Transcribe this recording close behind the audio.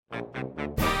Greetings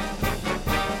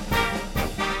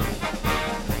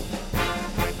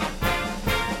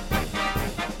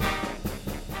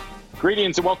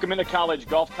and welcome into College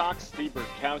Golf Talk. Steve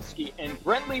Burkowski and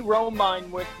Brentley Romine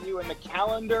with you, and the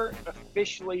calendar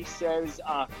officially says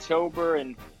October,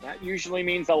 and that usually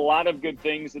means a lot of good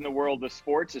things in the world of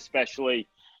sports, especially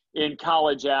in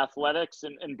college athletics.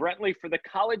 And Brentley, for the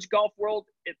college golf world,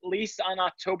 at least on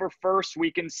October 1st, we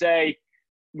can say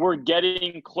we're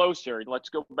getting closer. Let's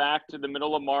go back to the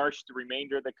middle of March. The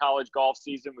remainder of the college golf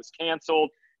season was canceled.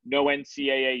 No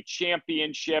NCAA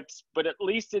championships, but at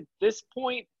least at this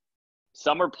point,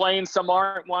 some are playing, some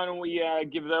aren't. Why don't we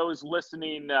give those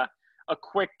listening a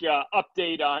quick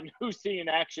update on who's seeing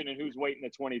action and who's waiting to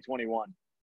 2021?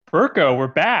 Burko, we're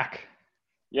back.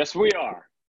 Yes, we are.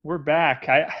 We're back.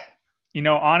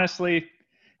 Honestly,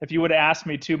 if you would have asked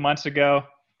me 2 months ago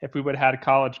if we would have had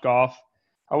college golf,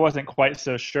 I wasn't quite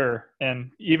so sure.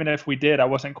 And even if we did, I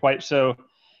wasn't quite so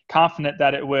confident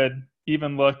that it would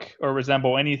even look or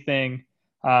resemble anything,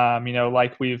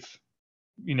 like we've,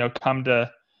 come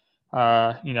to,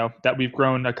 that we've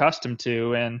grown accustomed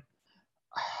to. And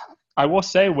I will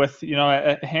say with,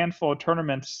 a handful of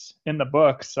tournaments in the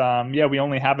books, we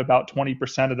only have about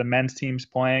 20% of the men's teams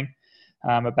playing,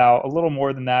 about a little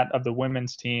more than that of the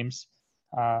women's teams.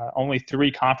 Only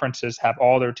 3 conferences have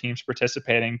all their teams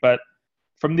participating. But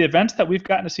from the events that we've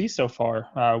gotten to see so far,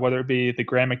 whether it be the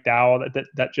Graham McDowell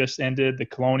that just ended, the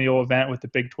Colonial event with the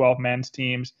Big 12 men's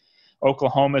teams,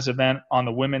 Oklahoma's event on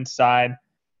the women's side,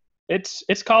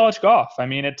 it's college golf. I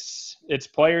mean, it's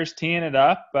players teeing it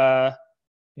up,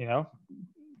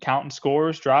 counting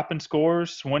scores, dropping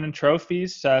scores, winning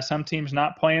trophies. Some teams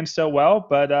not playing so well,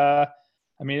 but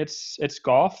it's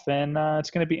golf, and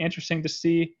it's going to be interesting to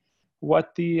see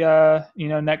what the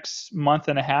next month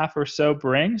and a half or so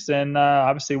brings, and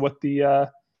obviously what the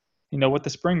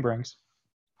spring brings.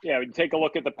 Yeah, we can take a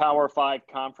look at the Power 5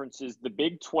 conferences. The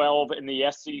Big 12 and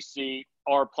the SEC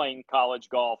are playing college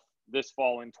golf this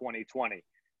fall in 2020.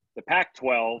 The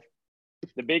Pac-12,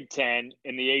 the Big 10,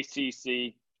 and the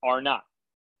ACC are not.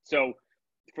 So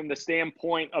from the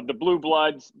standpoint of the Blue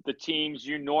Bloods, the teams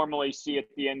you normally see at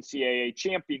the NCAA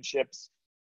championships,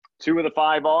 2 of the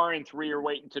 5 are and 3 are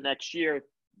waiting to next year.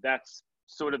 That's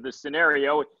sort of the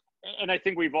scenario. And I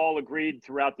think we've all agreed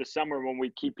throughout the summer when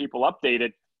we keep people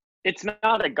updated, it's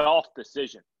not a golf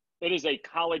decision. It is a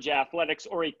college athletics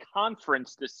or a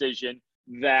conference decision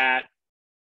that,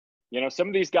 some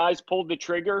of these guys pulled the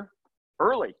trigger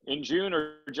early in June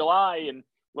or July, and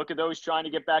look at those trying to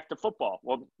get back to football.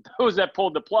 Well, those that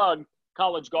pulled the plug,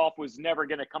 college golf was never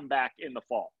going to come back in the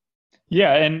fall.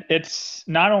 Yeah, and it's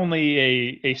not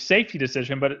only a safety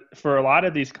decision, but for a lot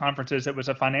of these conferences, it was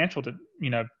a financial,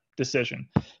 decision.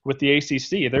 With the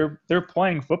ACC, they're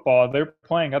playing football, they're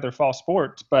playing other fall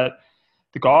sports, but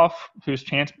the golf, whose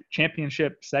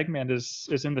championship segment is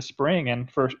in the spring,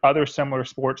 and for other similar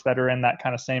sports that are in that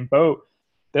kind of same boat,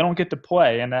 they don't get to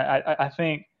play. And I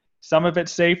think some of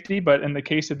it's safety, but in the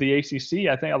case of the ACC,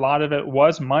 I think a lot of it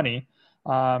was money.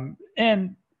 And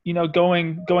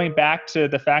going back to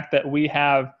the fact that we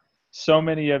have so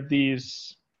many of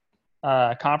these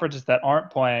conferences that aren't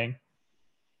playing,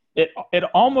 it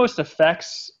almost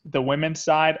affects the women's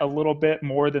side a little bit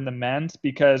more than the men's,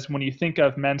 because when you think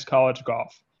of men's college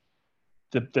golf,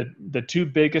 the 2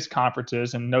 biggest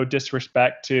conferences, and no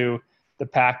disrespect to the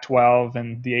Pac-12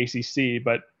 and the ACC,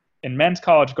 but in men's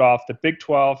college golf, the Big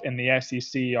 12 and the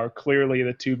SEC are clearly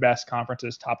the 2 best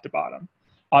conferences top to bottom.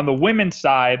 On the women's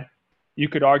side, you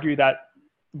could argue that,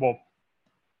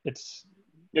 it's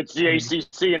the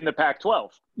ACC and the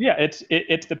Pac-12. Yeah, it's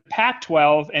the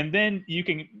Pac-12, and then you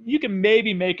can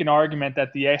maybe make an argument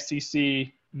that the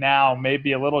SEC now may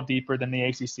be a little deeper than the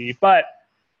ACC, but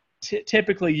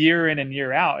typically year in and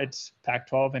year out, it's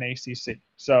Pac-12 and ACC.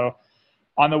 So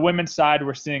on the women's side,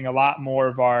 we're seeing a lot more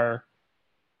of our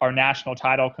national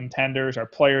title contenders, our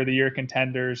Player of the Year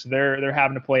contenders. They're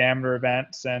having to play amateur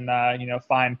events and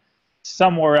find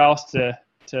somewhere else to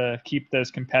keep those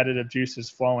competitive juices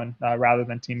flowing rather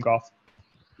than team golf.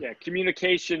 Yeah,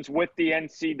 communications with the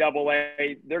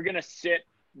NCAA, they're going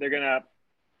to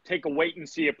take a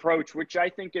wait-and-see approach, which I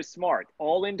think is smart.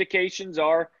 All indications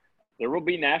are there will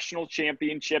be national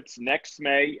championships next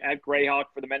May at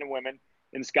Grayhawk for the men and women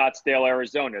in Scottsdale,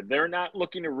 Arizona. They're not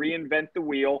looking to reinvent the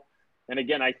wheel. And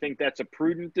again, I think that's a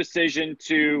prudent decision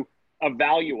to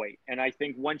evaluate. And I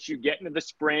think once you get into the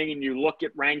spring and you look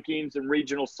at rankings and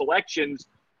regional selections,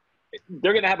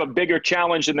 they're going to have a bigger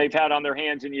challenge than they've had on their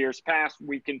hands in years past.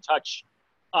 We can touch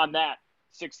on that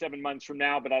 6-7 months from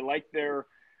now, but I like their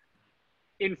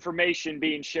information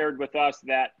being shared with us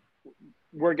that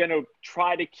we're going to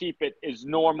try to keep it as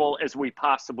normal as we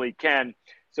possibly can.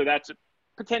 So that's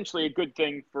potentially a good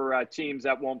thing for teams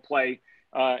that won't play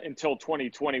until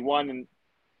 2021. And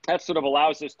that sort of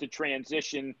allows us to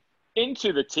transition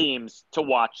into the teams to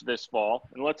watch this fall.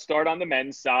 And let's start on the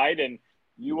men's side. And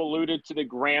you alluded to the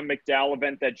Graham McDowell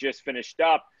event that just finished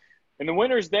up. And the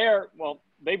winners there, well,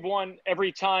 they've won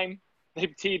every time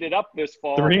they've teed it up this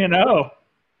fall. 3-0.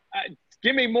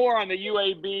 Give me more on the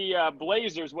UAB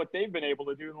Blazers, what they've been able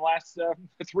to do in the last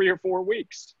 3 or 4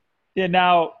 weeks. Yeah,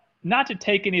 now, not to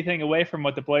take anything away from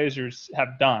what the Blazers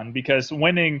have done, because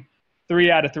winning 3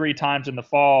 out of 3 times in the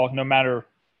fall, no matter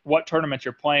what tournament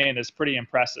you're playing, is pretty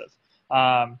impressive.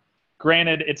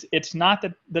 Granted, it's not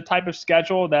the type of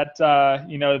schedule that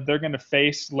they're going to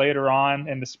face later on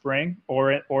in the spring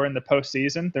or in the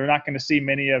postseason. They're not going to see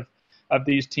many of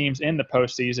these teams in the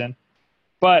postseason,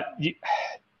 but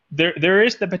there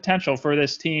is the potential for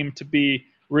this team to be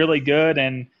really good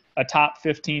and a top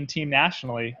 15 team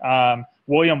nationally.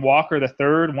 William Walker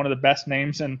III, one of the best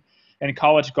names in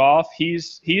college golf,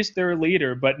 he's their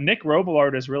leader, but Nick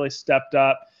Robillard has really stepped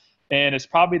up and is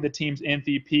probably the team's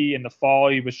MVP in the fall.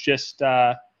 He was just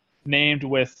named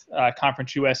with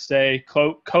Conference USA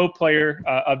co-player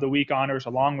of the week honors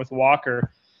along with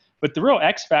Walker. But the real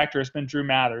X factor has been Drew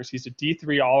Mathers. He's a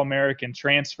D3 All-American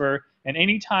transfer. And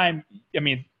anytime,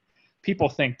 people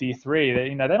think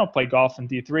D3, they don't play golf in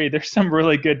D3. There's some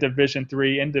really good Division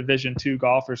III and Division II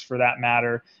golfers for that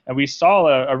matter. And we saw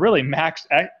a really max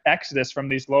exodus from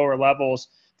these lower levels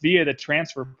via the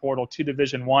transfer portal to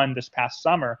Division I this past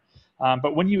summer.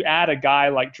 But when you add a guy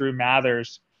like Drew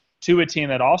Mathers to a team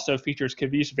that also features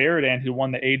Kavish Varidan, who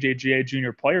won the AJGA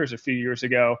Junior Players a few years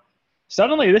ago,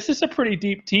 suddenly this is a pretty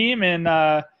deep team, and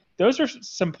those are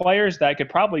some players that could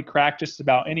probably crack just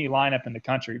about any lineup in the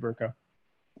country, Burko.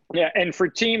 Yeah, and for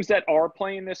teams that are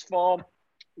playing this fall,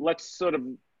 let's sort of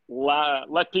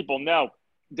let people know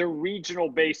they're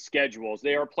regional-based schedules.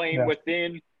 They are playing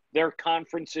within their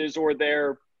conferences or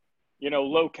their,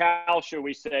 locale, shall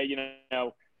we say,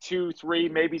 2, 3,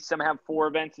 maybe some have 4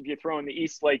 events if you throw in the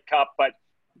East Lake Cup, but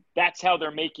that's how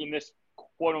they're making this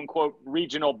quote-unquote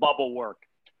regional bubble work.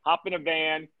 Hop in a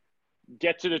van,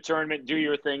 get to the tournament, do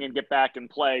your thing, and get back and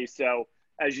play. So,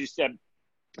 as you said,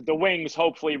 the wings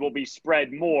hopefully will be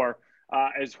spread more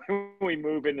as we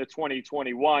move into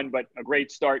 2021, but a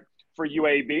great start for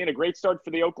UAB and a great start for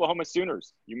the Oklahoma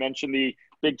Sooners. You mentioned the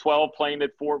Big 12 playing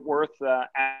at Fort Worth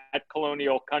at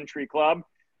Colonial Country Club,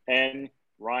 and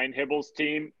Ryan Hibble's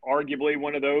team, arguably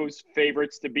one of those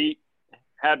favorites to beat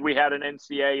had we had an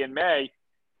NCAA in May.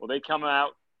 Well, they come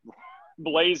out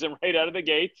blazing right out of the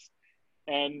gates,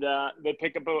 and they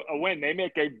pick up a win. They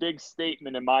make a big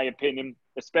statement, in my opinion,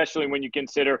 especially when you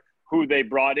consider who they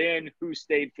brought in, who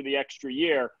stayed for the extra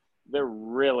year. They're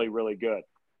really, really good.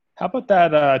 How about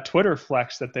that Twitter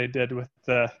flex that they did with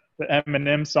the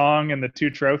Eminem song and the 2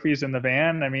 trophies in the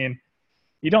van?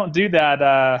 You don't do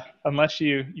that unless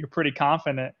you're pretty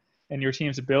confident in your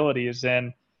team's abilities.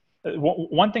 And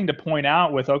one thing to point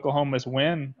out with Oklahoma's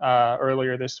win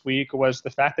earlier this week was the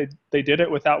fact that they did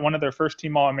it without one of their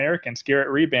first-team All-Americans, Garrett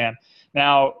Reban.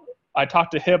 Now, I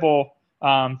talked to Hibble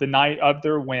the night of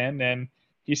their win, and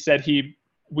he said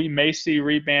we may see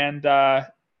Reban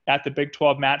at the Big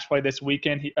 12 match play this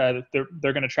weekend. They're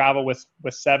going to travel with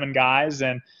 7 guys,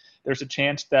 and there's a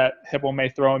chance that Hibble may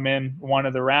throw him in one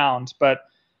of the rounds. But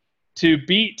to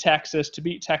beat Texas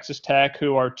Tech,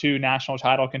 who are 2 national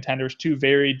title contenders, 2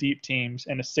 very deep teams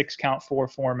in a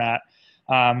 6-count-4 format,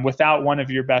 without one of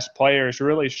your best players,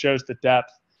 really shows the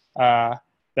depth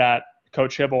that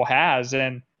Coach Hibble has.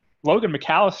 And Logan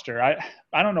McAllister,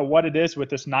 I don't know what it is with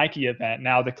this Nike event.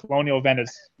 Now, the Colonial event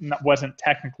wasn't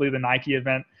technically the Nike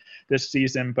event this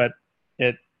season, but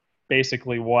it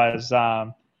basically was.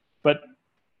 But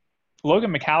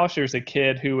Logan McAllister is a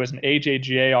kid who was an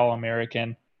AJGA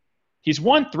All-American. He's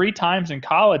won 3 times in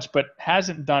college, but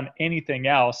hasn't done anything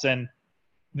else. And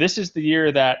this is the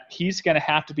year that he's going to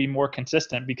have to be more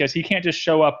consistent, because he can't just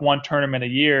show up one tournament a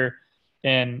year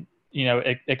and,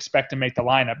 expect to make the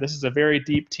lineup. This is a very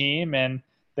deep team, and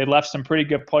they left some pretty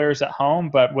good players at home.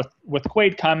 But with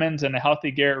Quade Cummins and a healthy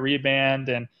Garrett Reban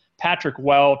and Patrick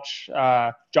Welch,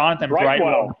 Jonathan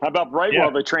Brightwell. How about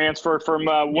Brightwell, the transfer from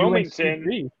Wilmington?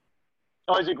 UNCG.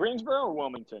 Oh, is it Greensboro or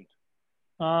Wilmington?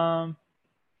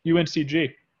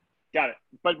 UNCG. Got it.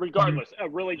 But regardless, a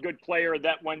really good player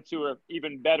that went to an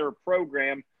even better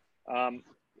program.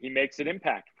 He makes an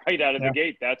impact right out of the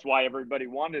gate. That's why everybody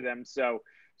wanted him. So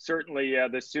certainly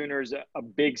the Sooners, a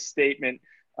big statement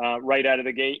right out of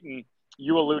the gate. And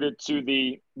you alluded to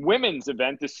the women's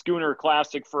event, the Schooner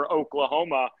Classic for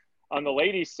Oklahoma. on the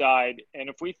ladies' side. And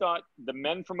if we thought the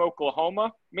men from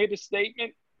Oklahoma made a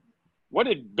statement, what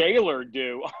did Baylor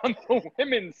do on the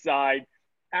women's side?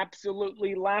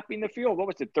 Absolutely lapping the field. What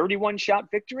was it, 31-shot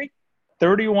victory?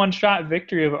 31-shot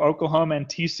victory of Oklahoma and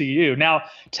TCU. Now,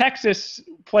 Texas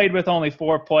played with only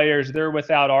 4 players. They're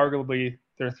without arguably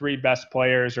their 3 best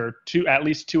players, or at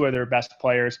least 2 of their best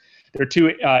players. Their 2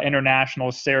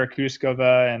 internationals, Sarah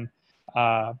Kuskova and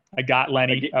Agat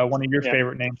Lenny, one of your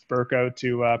favorite names, Burko,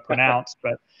 to pronounce.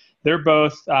 But they're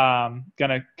both going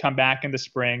to come back in the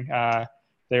spring.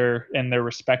 They're in their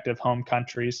respective home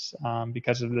countries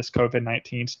because of this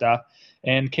COVID-19 stuff.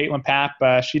 And Caitlin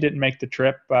Papp, she didn't make the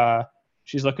trip.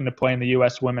 She's looking to play in the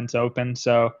U.S. Women's Open.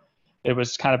 So it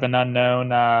was kind of an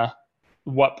unknown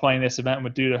what playing this event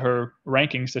would do to her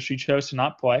rankings. So she chose to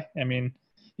not play. I mean,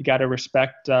 you got to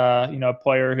respect, a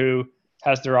player who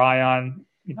has their eye on,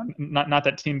 not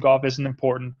that team golf isn't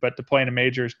important, but to play in a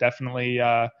major is definitely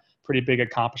a pretty big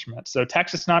accomplishment. So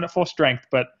Texas not at full strength,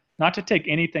 but not to take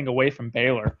anything away from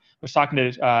Baylor. I was talking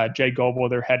to Jay Goble,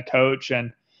 their head coach,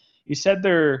 and he said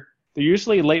they're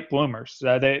usually late bloomers.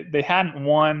 They hadn't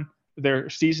won their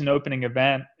season opening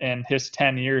event in his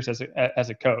 10 years as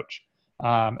a coach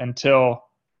until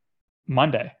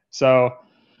Monday. So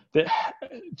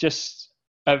just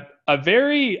a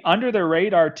very under the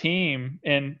radar team.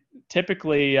 And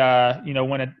typically,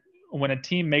 when a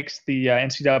team makes the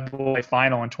NCAA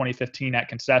final in 2015 at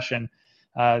Concession,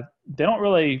 they don't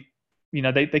really,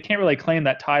 they can't really claim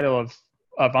that title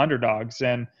of underdogs.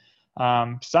 And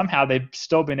somehow they've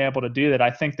still been able to do that.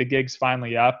 I think the gig's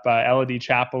finally up. Elodie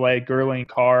Chapelet, Gurleen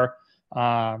Carr,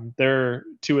 they're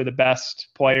 2 of the best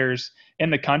players in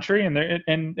the country, and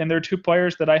they're 2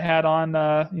 players that I had on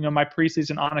my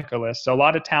preseason Annika list. So a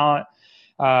lot of talent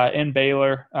in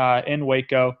Baylor, in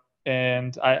Waco,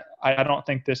 and I don't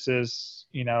think this is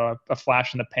a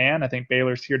flash in the pan. I think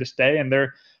Baylor's here to stay, and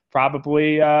they're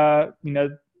probably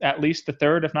at least the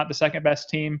 3rd, if not the 2nd best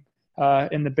team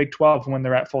in the Big 12 when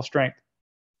they're at full strength.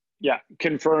 Yeah,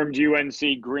 confirmed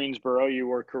UNC Greensboro. You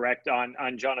were correct on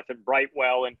Jonathan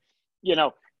Brightwell. And,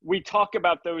 we talk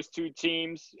about those 2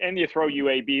 teams, and you throw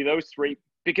UAB, those 3,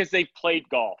 because they've played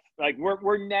golf. Like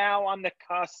we're now on the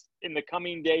cusp in the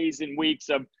coming days and weeks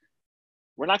of,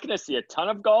 we're not going to see a ton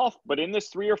of golf, but in this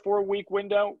 3 or 4 week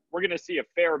window, we're going to see a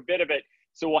fair bit of it.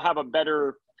 So we'll have a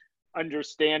better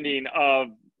understanding of,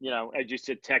 as you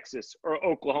said, Texas or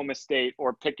Oklahoma State,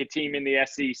 or pick a team in the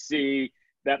SEC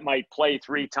that might play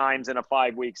 3 times in a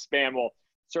 5-week span. We'll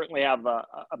certainly have a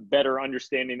better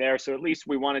understanding there. So at least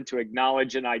we wanted to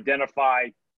acknowledge and identify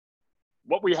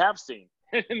what we have seen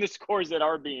in the scores that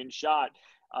are being shot.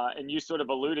 And you sort of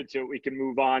alluded to it. We can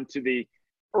move on to the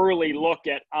early look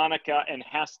at Annika and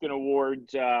Haskin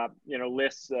Awards,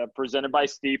 lists presented by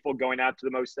Stifel, going out to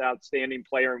the most outstanding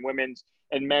player in women's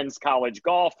and men's college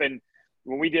golf. And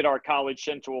when we did our College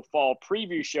Central Fall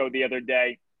preview show the other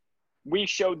day, we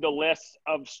showed the list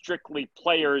of strictly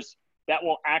players that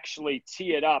will actually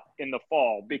tee it up in the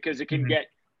fall, because it can get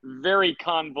very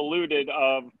convoluted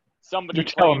of somebody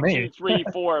playing 2, 3,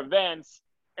 4 events,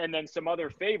 and then some other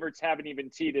favorites haven't even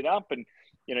teed it up. And,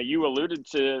 you alluded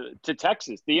to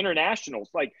Texas, the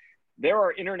internationals. Like, there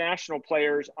are international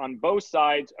players on both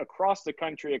sides across the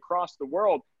country, across the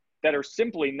world, that are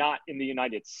simply not in the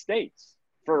United States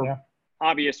for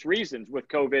obvious reasons with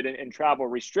COVID and travel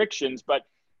restrictions. But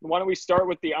why don't we start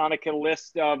with the Annika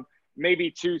list of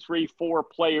maybe 2, 3, 4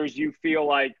 players you feel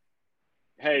like,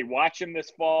 hey, watch them this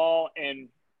fall, and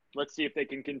let's see if they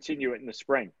can continue it in the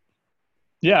spring.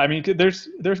 Yeah, I mean, there's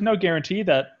no guarantee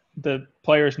that the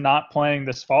players not playing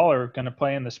this fall are going to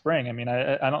play in the spring. I mean,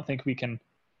 I don't think we can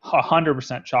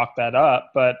 100% chalk that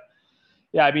up. But,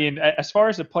 yeah, I mean, as far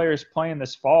as the players playing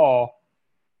this fall,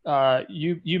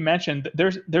 you mentioned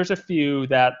there's a few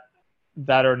that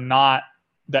are not –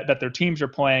 that their teams are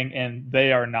playing and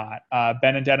they are not.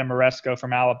 Benedetta Moresco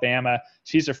from Alabama,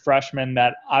 she's a freshman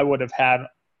that I would have had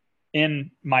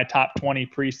in my top 20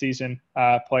 preseason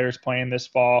players playing this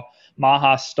fall.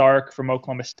 Maha Stark from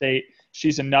Oklahoma State,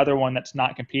 she's another one that's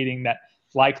not competing that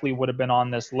likely would have been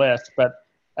on this list. But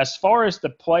as far as the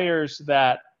players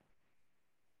that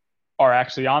are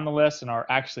actually on the list and are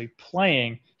actually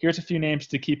playing, here's a few names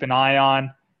to keep an eye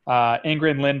on.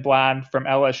 Ingrid Lindblad from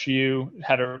LSU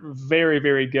had a very,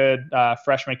 very good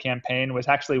freshman campaign, was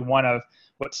actually one of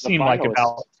what seemed like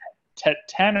about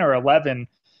 10 or 11.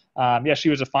 She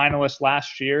was a finalist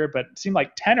last year, but it seemed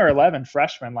like 10 or 11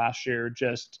 freshmen last year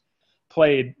just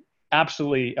played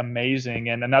absolutely amazing.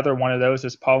 And another one of those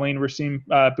is Pauline Racine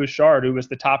Bouchard, who was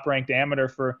the top-ranked amateur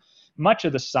for much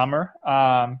of the summer.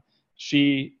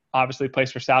 She obviously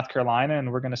plays for South Carolina,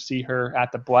 and we're going to see her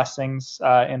at the Blessings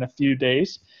in a few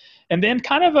days. And then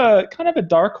kind of a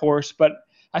dark horse, but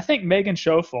I think Megan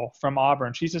Schofield from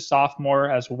Auburn. She's a sophomore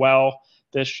as well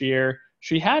this year.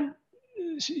 She had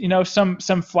some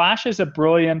flashes of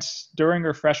brilliance during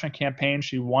her freshman campaign.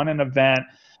 She won an event.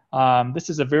 This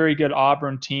is a very good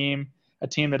Auburn team, a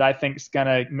team that I think is going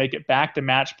to make it back to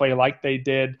match play like they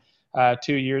did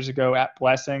 2 years ago at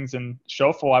Blessings. And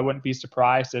Schofield, I wouldn't be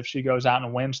surprised if she goes out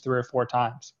and wins 3 or 4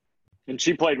 times. And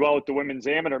she played well with the women's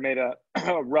amateur, made a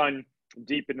run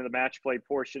deep into the match play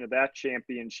portion of that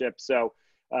championship. So,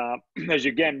 as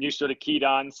again, you sort of keyed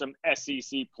on some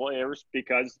SEC players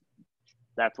because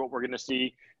that's what we're going to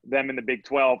see them in the Big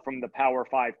 12 from the Power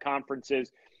 5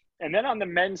 conferences. And then on the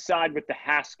men's side with the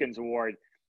Haskins Award,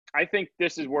 I think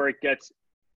this is where it gets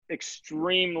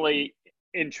extremely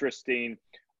interesting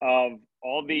of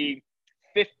all the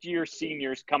fifth-year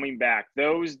seniors coming back,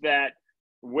 those that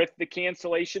with the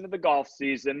cancellation of the golf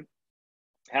season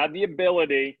had the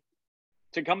ability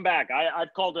to come back.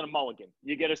 I've called it a mulligan.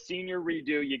 You get a senior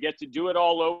redo. You get to do it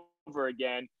all over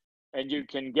again, and you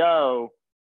can go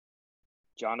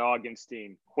John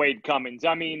Augenstein, Quade Cummins.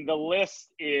 I mean, the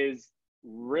list is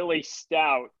really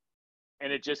stout,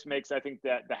 and it just makes, I think,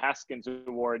 that the Haskins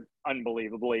Award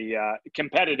unbelievably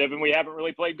competitive, and we haven't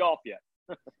really played golf yet.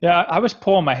 Yeah, I was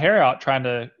pulling my hair out trying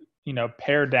to,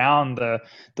 pare down the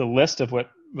list of what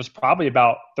was probably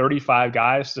about 35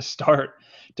 guys to start,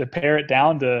 to pare it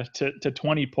down to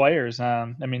 20 players.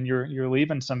 I mean, you're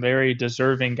leaving some very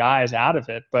deserving guys out of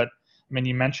it, but I mean,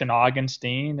 you mentioned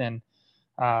Augenstein and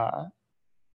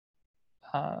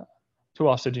who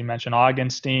else did you mention?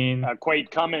 Augenstein.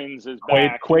 Quade Cummins is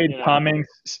back. Quade Cummins.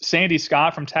 Sandy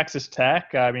Scott from Texas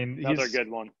Tech. I mean, another he's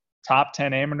good one. Top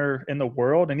 10 amateur in the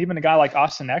world. And even a guy like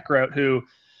Austin Eckroat, who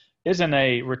isn't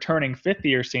a returning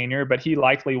fifth-year senior, but he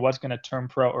likely was going to turn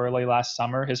pro early last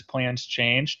summer. His plans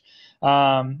changed.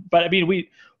 But, I mean,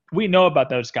 we know about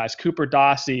those guys. Cooper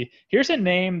Dossie. Here's a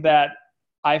name that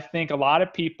I think a lot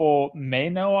of people may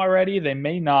know already. They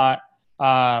may not.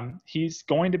 He's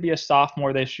going to be a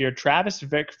sophomore this year. Travis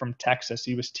Vick from Texas.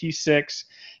 He was T6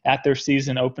 at their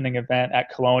season opening event at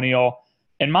Colonial.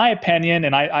 In my opinion,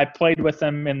 and I played with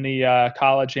him in the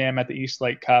College Am at the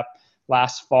Eastlake Cup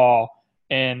last fall,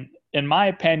 and in my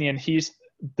opinion, he's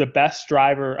the best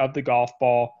driver of the golf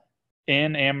ball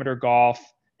in amateur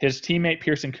golf. His teammate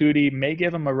Pearson Coody may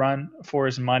give him a run for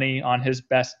his money on his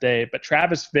best day, but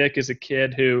Travis Vick is a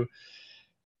kid who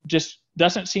just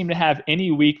doesn't seem to have any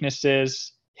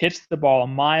weaknesses, hits the ball a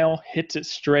mile, hits it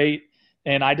straight,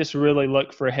 and I just really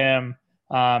look for him.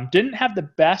 Didn't have the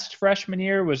best freshman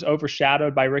year, was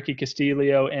overshadowed by Ricky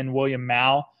Castillo and William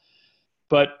Mao.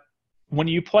 But when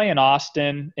you play in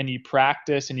Austin and you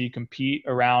practice and you compete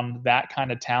around that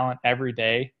kind of talent every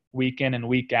day, week in and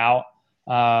week out,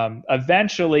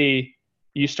 eventually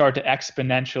you start to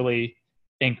exponentially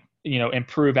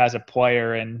improve as a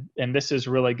player. And this is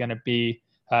really going to be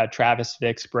Travis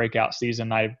Vick's breakout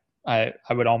season. I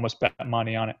would almost bet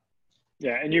money on it.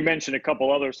 Yeah, and you mentioned a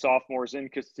couple other sophomores in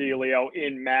Castillo,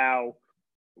 in Mao.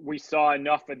 We saw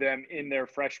enough of them in their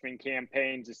freshman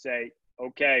campaign to say,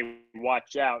 okay,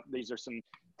 watch out. These are some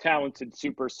talented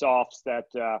super softs that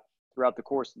throughout the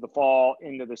course of the fall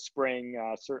into the spring,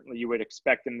 certainly you would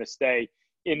expect them to stay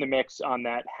in the mix on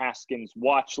that Haskins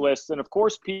watch list. And, of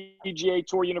course, PGA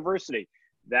Tour University.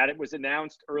 That it was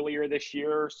announced earlier this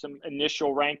year. Some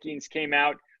initial rankings came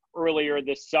out earlier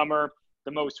this summer.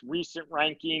 The most recent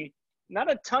ranking, not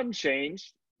a ton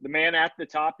changed. The man at the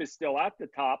top is still at the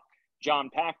top, John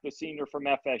Pack, the senior from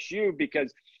FSU,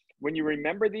 because when you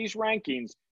remember these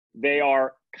rankings, they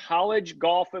are college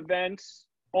golf events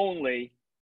only,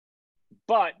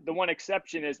 but the one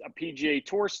exception is a PGA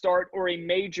Tour start or a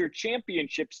major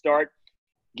championship start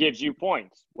gives you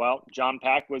points. Well, John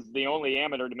Pack was the only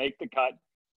amateur to make the cut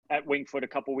at Winged Foot a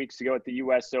couple weeks ago at the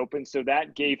U.S. Open, so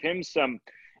that gave him some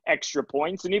extra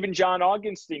points. And even John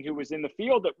Augenstein, who was in the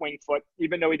field at Winged Foot,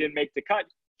 even though he didn't make the cut,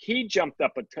 he jumped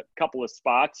up a couple of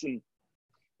spots. And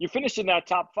you finish in that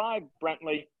top 5,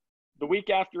 Brentley, the week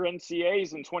after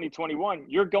NCAAs in 2021,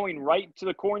 you're going right to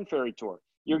the Korn Ferry Tour.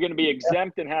 You're going to be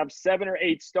exempt and have 7 or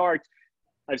 8 starts.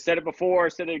 I've said it before,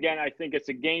 I've said it again, I think it's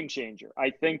a game changer.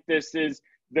 I think this is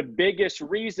the biggest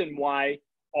reason why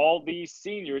all these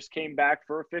seniors came back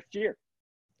for a 5th year.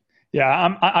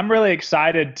 Yeah, I'm really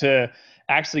excited to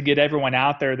actually get everyone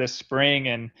out there this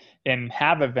spring and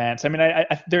have events. I mean,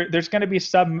 there's going to be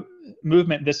some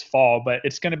movement this fall, but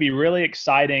it's going to be really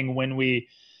exciting when we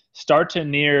start to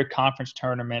near conference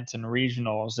tournaments and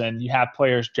regionals and you have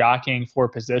players jockeying for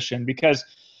position, because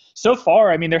so far,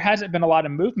 I mean, there hasn't been a lot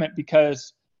of movement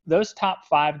because those top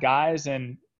 5 guys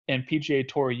in PGA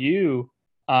Tour U,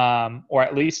 or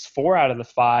at least 4 out of the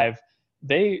 5,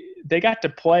 they they got to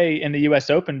play in the U.S.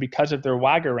 Open because of their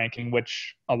WAGR ranking,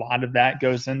 which a lot of that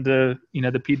goes into the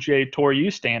PGA Tour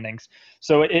U standings.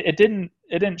 So it didn't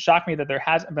shock me that there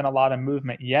hasn't been a lot of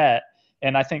movement yet.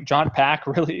 And I think John Pack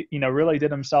really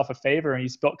did himself a favor, and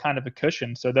he's built kind of a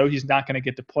cushion. So though he's not going to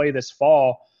get to play this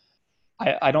fall,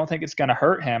 I don't think it's going to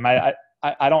hurt him. I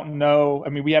don't know. I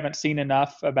mean, we haven't seen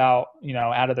enough about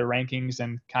out of the rankings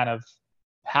and kind of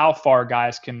how far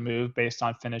guys can move based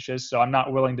on finishes. So I'm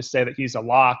not willing to say that he's a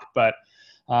lock, but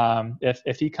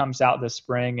if he comes out this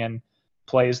spring and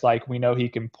plays like we know he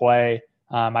can play,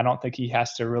 I don't think he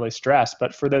has to really stress.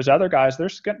 But for those other guys,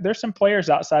 there's some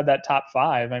players outside that top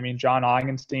five. I mean, John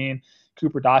Augenstein,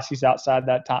 Cooper Dossey's outside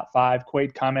that top five.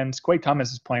 Quade Cummins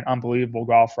is playing unbelievable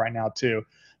golf right now too.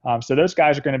 So those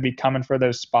guys are going to be coming for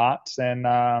those spots. And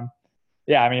I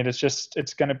mean,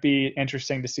 it's going to be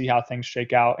interesting to see how things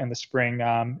shake out in the spring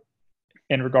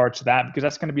in regards to that, because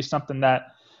that's going to be something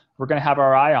that we're going to have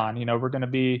our eye on. We're going to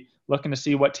be looking to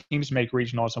see what teams make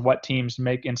regionals and what teams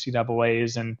make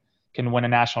NCAAs and can win a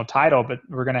national title, but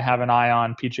we're going to have an eye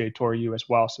on PGA Tour U as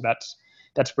well. So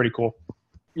that's pretty cool.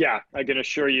 Yeah, I can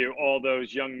assure you all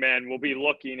those young men will be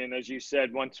looking. And as you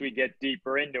said, once we get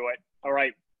deeper into it, all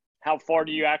right, how far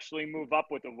do you actually move up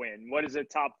with a win? What does a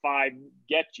top five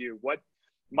get you? What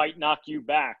might knock you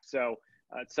back? So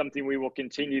it's something we will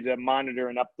continue to monitor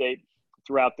and update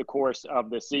throughout the course of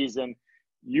the season.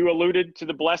 You alluded to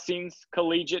the Blessings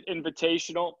Collegiate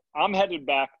Invitational. I'm headed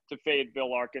back to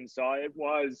Fayetteville, Arkansas. It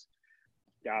was,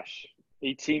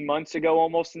 18 months ago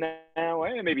almost now,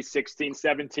 maybe 16,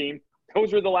 17.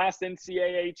 Those were the last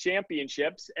NCAA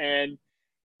championships, and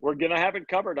we're going to have it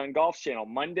covered on Golf Channel.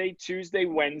 Monday, Tuesday,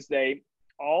 Wednesday,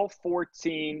 all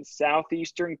 14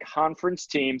 Southeastern Conference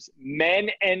teams,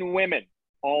 men and women,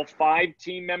 all 5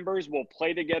 team members will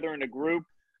play together in a group.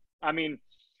 I mean,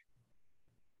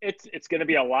 it's going to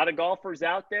be a lot of golfers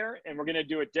out there, and we're going to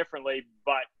do it differently.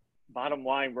 But bottom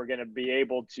line, we're going to be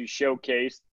able to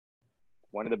showcase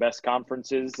one of the best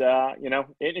conferences,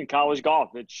 in college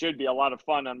golf. It should be a lot of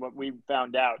fun on what we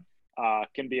found out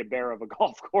can be a bear of a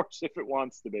golf course if it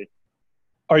wants to be.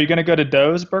 Are you going to go to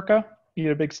Doe's, Burko? Eat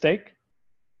a big steak?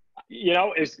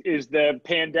 Is the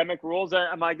pandemic rules?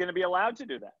 Am I going to be allowed to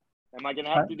do that? Am I going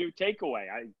to have to do takeaway?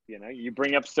 You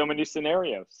bring up so many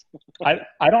scenarios.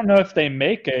 I don't know if they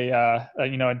make a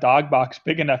dog box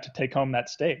big enough to take home that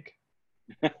steak.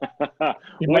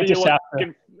 You might just have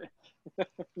to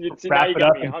wrap it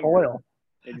up in foil.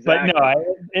 Exactly. But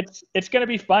no, it's going to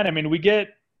be fun. I mean,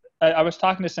 I was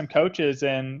talking to some coaches,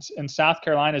 and in South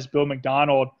Carolina's Bill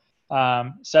McDonald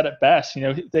said it best.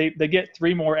 They get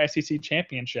 3 more SEC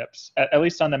championships, at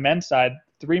least on the men's side,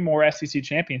 3 more SEC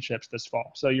championships this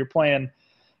fall. So you're playing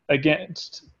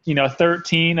against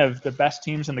 13 of the best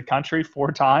teams in the country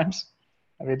 4 times.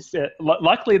 I mean,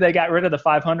 luckily they got rid of the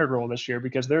 500 rule this year,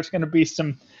 because there's going to be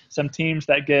some teams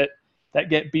that get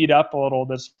beat up a little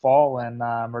this fall, and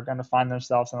are going to find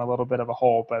themselves in a little bit of a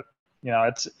hole. But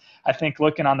I think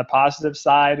looking on the positive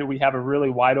side, we have a really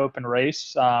wide open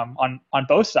race on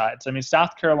both sides. I mean,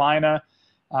 South Carolina,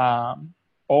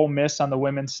 Ole Miss on the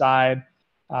women's side,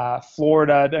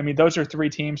 Florida. I mean, those are 3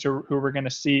 teams who we're going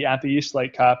to see at the East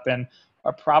Lake Cup, and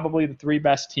are probably the 3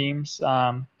 best teams,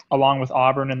 along with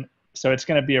Auburn. And so it's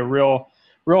going to be a real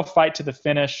fight to the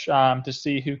finish to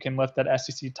see who can lift that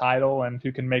SEC title and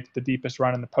who can make the deepest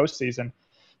run in the postseason.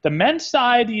 The men's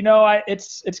side,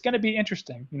 it's going to be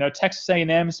interesting. Texas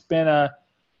A&M's been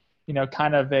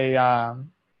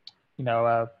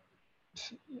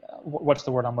what's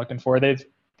the word I'm looking for?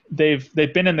 They've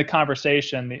been in the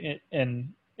conversation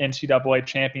in NCAA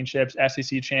championships,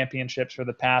 SEC championships for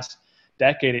the past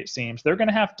decade. It seems they're going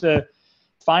to have to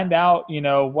find out,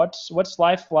 what's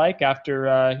life like after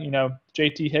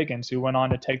JT Higgins, who went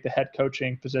on to take the head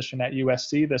coaching position at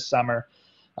USC this summer.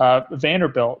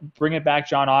 Vanderbilt, bringing back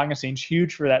John Augenstein,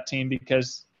 huge for that team,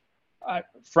 because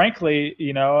frankly,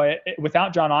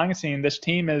 without John Augenstein, this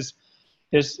team is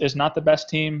not the best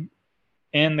team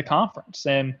in the conference.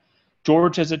 And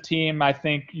Georgia is a team I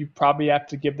think you probably have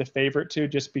to give the favorite to,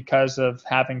 just because of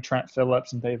having Trent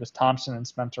Phillips and Davis Thompson and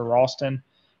Spencer Ralston.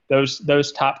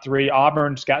 Those top 3.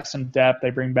 Auburn's got some depth. They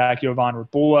bring back Jovan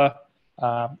Rabula.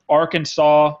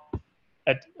 Arkansas,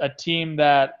 a team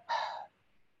that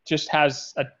just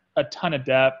has a ton of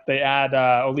depth. They add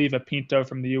Oliva Pinto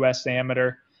from the U.S.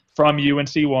 Amateur from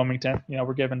UNC Wilmington.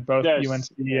 We're giving both UNC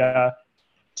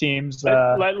teams.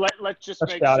 Let's just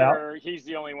make sure he's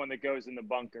the only one that goes in the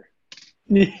bunker.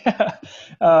 Yeah,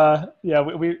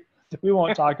 we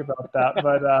won't talk about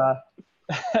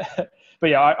that, but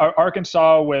yeah,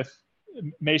 Arkansas with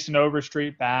Mason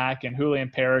Overstreet back and Julian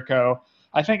Perico.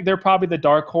 I think they're probably the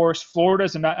dark horse.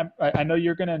 Florida's, and I know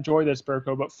you're going to enjoy this,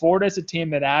 Berko, but Florida's a team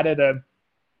that added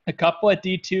a couple of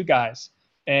D2 guys,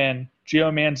 and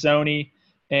Gio Manzoni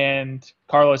and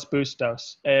Carlos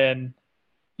Bustos. And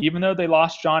even though they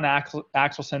lost John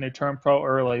Axelson, who turned pro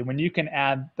early, when you can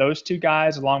add those two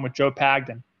guys along with Joe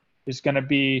Pagden, who's going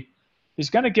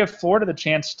to give Florida the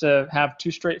chance to have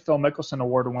 2 straight Phil Mickelson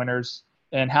Award winners.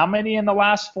 And how many in the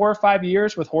last 4 or 5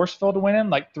 years with Horsfield winning?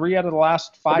 Like 3 out of the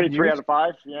last 5 years? 3 out of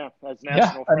 5, yeah, as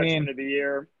National Freshman of the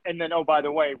Year. And then, oh, by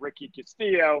the way, Ricky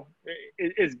Castillo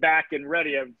is back and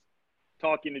ready. I was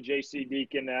talking to J.C.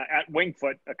 Deacon at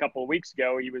Wingfoot a couple of weeks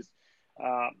ago. He was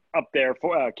up there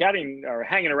for caddying or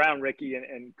hanging around Ricky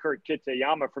and Kurt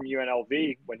Kitayama from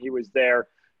UNLV when he was there.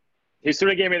 He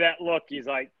sort of gave me that look. He's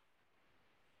like,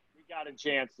 we got a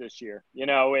chance this year. You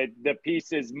know, the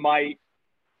pieces might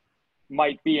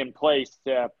be in place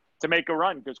to make a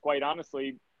run, because quite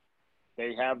honestly,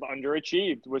 they have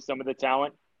underachieved with some of the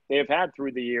talent they have had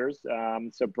through the years.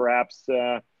 So perhaps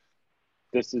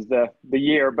this is the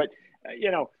year. But, you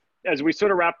know, as we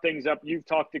sort of wrap things up, you've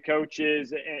talked to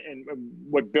coaches and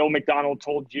what Bill McDonald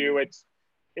told you, it's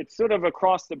sort of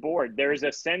across the board. There's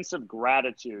a sense of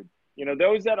gratitude. You know,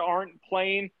 those that aren't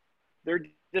playing, they're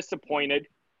disappointed,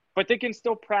 but they can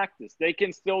still practice. They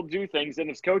can still do things. And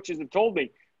as coaches have told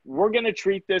me, we're going to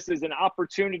treat this as an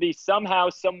opportunity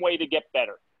somehow, some way to get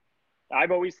better.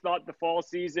 I've always thought the fall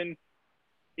season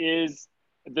is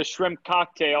the shrimp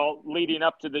cocktail leading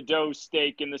up to the dough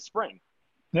steak in the spring.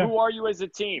 Yeah. Who are you as a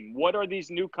team? What are these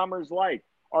newcomers like?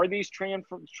 Are these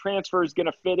transfers going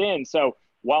to fit in? So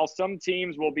while some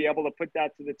teams will be able to put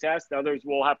that to the test, others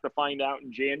will have to find out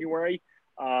in January.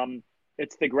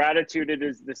 It's the gratitude. It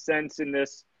is the sense in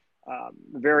this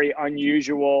very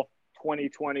unusual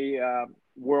 2020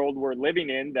 world we're living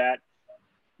in that,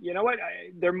 you know what,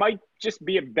 there might just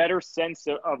be a better sense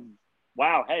of,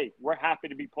 wow, hey, we're happy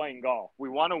to be playing golf. We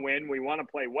want to win. We want to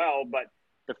play well. But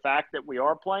the fact that we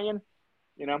are playing,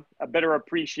 you know, a better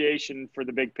appreciation for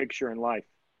the big picture in life.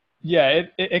 Yeah,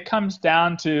 it comes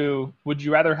down to, would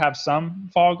you rather have some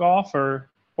fall golf or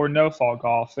no fall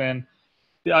golf? And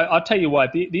I'll tell you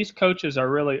what, these coaches are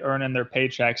really earning their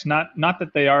paychecks. Not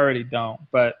that they already don't,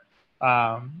 but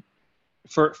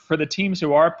for the teams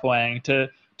who are playing to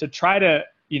try to,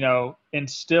 you know,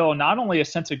 instill not only a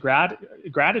sense of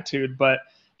gratitude, but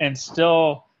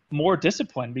instill more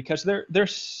discipline, because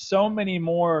there's so many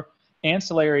more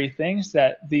ancillary things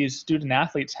that these student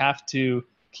athletes have to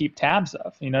keep tabs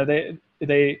of. You know,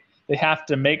 they have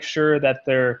to make sure that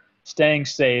they're staying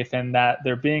safe and that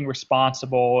they're being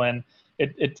responsible, and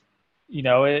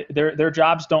their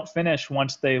jobs don't finish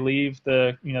once they leave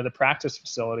the practice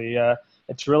facility.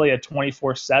 It's really a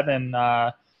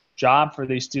 24/7 job for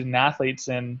these student athletes,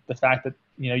 and the fact that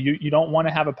you don't want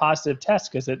to have a positive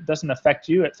test because it doesn't affect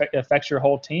you, it affects your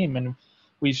whole team. And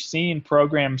we've seen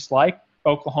programs like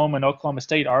Oklahoma and Oklahoma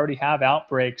State already have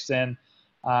outbreaks, and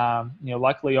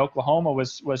luckily Oklahoma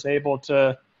was able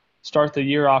to start the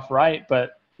year off right,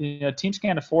 but teams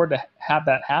can't afford to have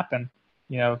that happen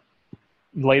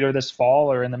later this fall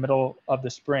or in the middle of the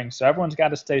spring. So everyone's got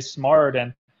to stay smart.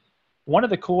 And one of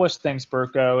the coolest things,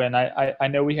 Berko, and I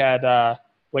know we had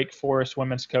Wake Forest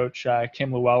women's coach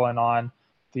Kim Llewellyn on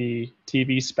the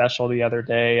TV special the other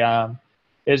day,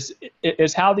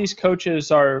 is how these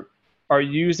coaches are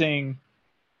using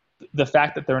the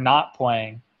fact that they're not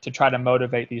playing to try to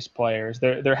motivate these players.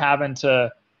 They're having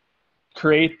to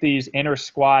create these inter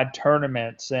squad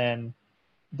tournaments, and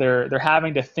they're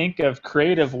having to think of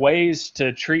creative ways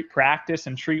to treat practice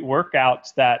and treat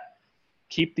workouts that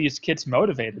keep these kids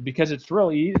motivated, because it's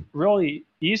really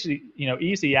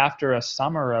easy after a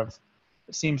summer of,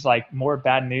 it seems like, more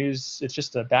bad news. It's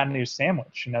just a bad news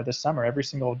sandwich, this summer. Every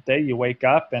single day you wake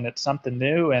up and it's something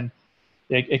new, and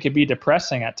it could be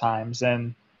depressing at times.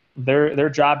 And their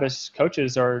job as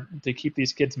coaches are to keep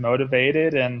these kids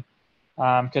motivated, and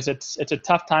because it's a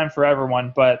tough time for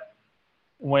everyone. But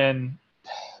when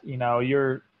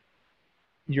you're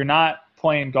not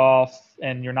playing golf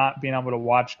and you're not being able to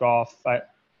watch golf, I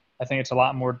think it's a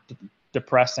lot more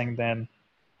depressing than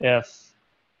if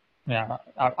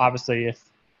obviously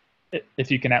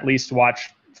if you can at least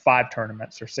watch 5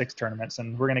 tournaments or 6 tournaments,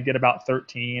 and we're going to get about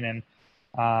 13, and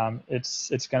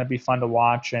it's going to be fun to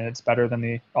watch, and it's better than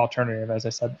the alternative, as I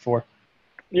said before.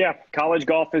 Yeah, college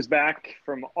golf is back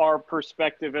from our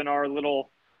perspective in our little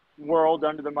world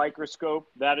under the microscope.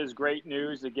 That is great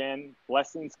news. Again,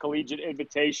 Blessings Collegiate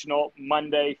Invitational,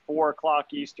 Monday,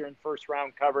 4:00 Eastern, first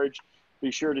round coverage.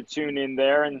 Be sure to tune in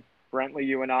there. And Brentley,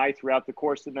 you and I, throughout the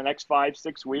course of the next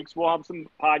 5-6 weeks, we'll have some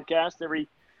podcasts every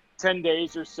 10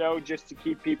 days or so just to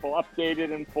keep people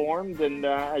updated, informed. And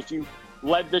as you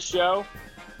led the show,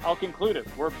 I'll conclude it.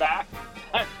 We're back.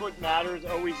 That's what matters.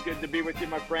 Always good to be with you,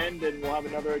 my friend, and we'll have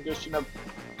another edition of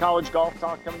College Golf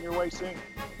Talk coming your way soon.